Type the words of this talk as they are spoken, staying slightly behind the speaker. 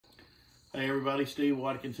Hey everybody, Steve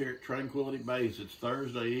Watkins here at Tranquility Base. It's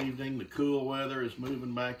Thursday evening. The cool weather is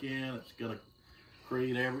moving back in. It's going to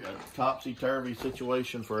create a topsy-turvy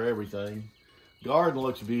situation for everything. Garden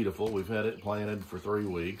looks beautiful. We've had it planted for 3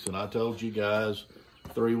 weeks, and I told you guys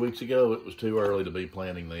 3 weeks ago it was too early to be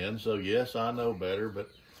planting then. So yes, I know better, but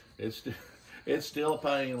it's still a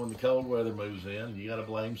pain when the cold weather moves in. You got to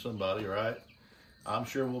blame somebody, right? I'm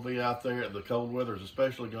sure we'll be out there. The cold weather is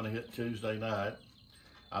especially going to hit Tuesday night.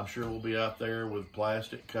 I'm sure we'll be out there with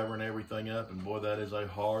plastic covering everything up, and boy, that is a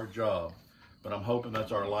hard job. But I'm hoping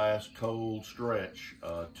that's our last cold stretch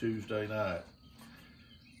Tuesday night.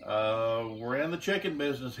 We're in the chicken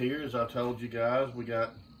business here, as I told you guys. We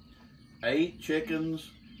got 8 chickens.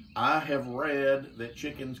 I have read that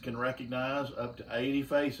chickens can recognize up to 80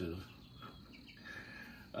 faces.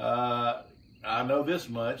 I know this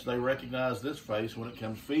much. They recognize this face when it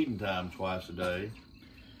comes feeding time twice a day.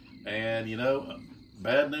 And you know,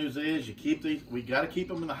 bad news is we got to keep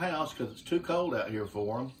them in the house because it's too cold out here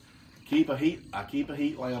for them. I keep a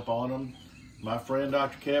heat lamp on them. My friend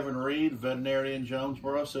Dr. Kevin Reed, veterinarian in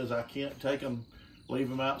Jonesboro, says I can't leave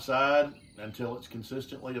them outside until it's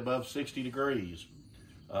consistently above 60 degrees.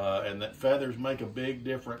 And that feathers make a big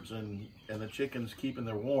difference in the chickens keeping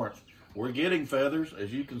their warmth. We're getting feathers,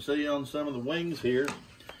 as you can see on some of the wings here.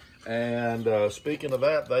 And speaking of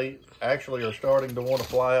that, they actually are starting to want to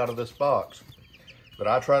fly out of this box. But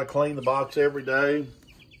I try to clean the box every day.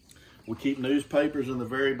 We keep newspapers in the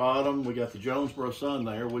very bottom. We got the Jonesboro Sun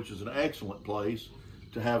there, which is an excellent place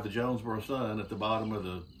to have the Jonesboro Sun at the bottom of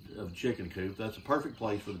the chicken coop. That's a perfect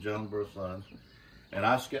place for the Jonesboro Sun. And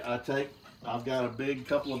I've got a big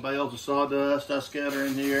couple of bales of sawdust I scatter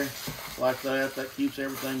in here like that. That keeps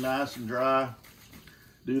everything nice and dry.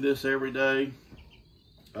 Do this every day.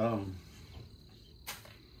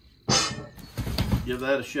 Give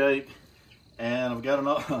that a shake. And I've got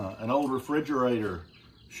an old refrigerator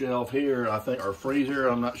shelf here, I think, or freezer.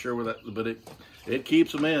 I'm not sure where that, but it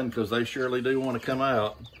keeps them in because they surely do want to come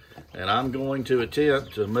out. And I'm going to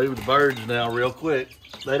attempt to move the birds now real quick.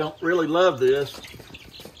 They don't really love this.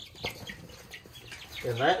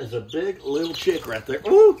 And that is a big little chick right there.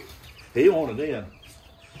 Ooh, he wanted in.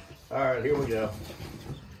 All right, here we go.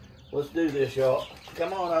 Let's do this, y'all.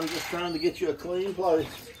 Come on, I'm just trying to get you a clean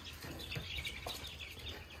place.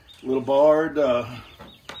 Little Bard,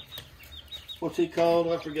 what's he called?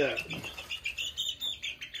 I forgot.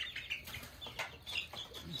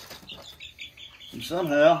 And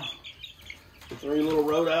somehow, the 3 little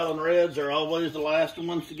Rhode Island Reds are always the last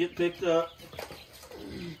ones to get picked up.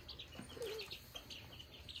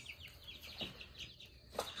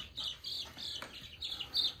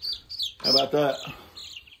 How about that?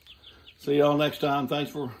 See y'all next time.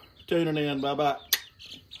 Thanks for tuning in. Bye-bye.